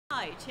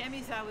Hi, Tammy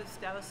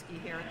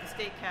Zawistowski here at the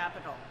State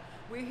Capitol.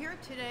 We're here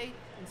today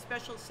in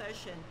special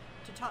session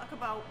to talk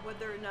about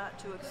whether or not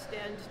to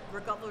extend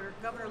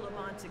Governor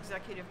Lamont's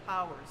executive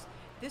powers.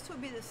 This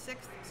would be the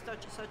sixth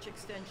such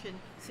extension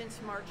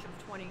since March of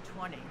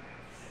 2020.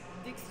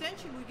 The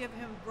extension would give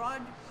him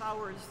broad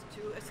powers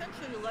to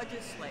essentially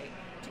legislate,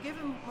 to give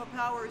him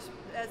powers,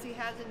 as he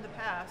has in the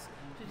past,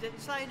 to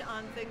decide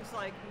on things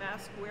like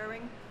mask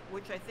wearing,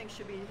 which I think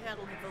should be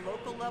handled at the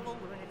local level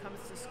when it comes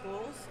to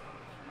schools,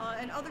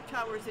 and other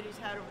powers that he's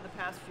had over the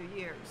past few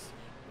years.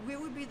 We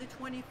would be the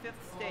 25th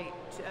state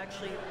to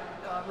actually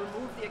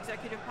remove the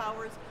executive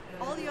powers.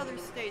 All the other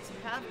states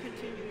have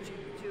continued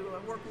to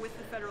work with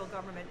the federal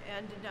government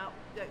and did not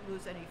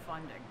lose any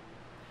funding.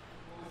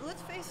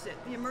 Let's face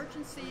it, the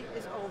emergency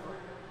is over.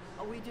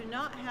 We do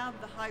not have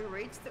the high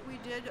rates that we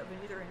did of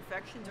either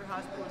infections or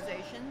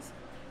hospitalizations.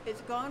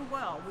 It's gone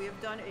well. We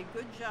have done a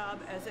good job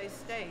as a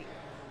state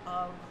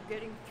of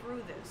getting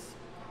through this.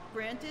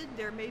 Granted,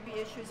 there may be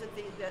issues that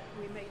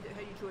we may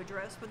need to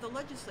address, but the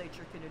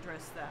legislature can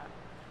address that,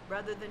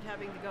 rather than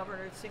having the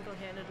governor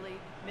single-handedly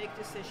make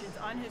decisions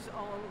on his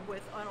own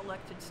with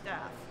unelected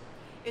staff.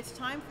 It's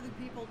time for the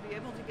people to be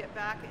able to get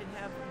back and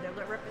have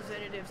their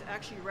representatives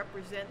actually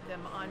represent them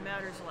on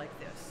matters like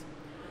this.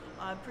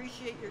 I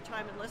appreciate your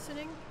time and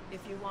listening.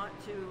 If you want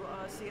to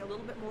see a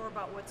little bit more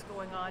about what's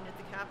going on at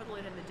the Capitol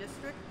and in the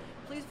district,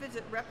 please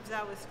visit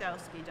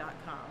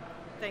repzawistowski.com.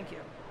 Thank you.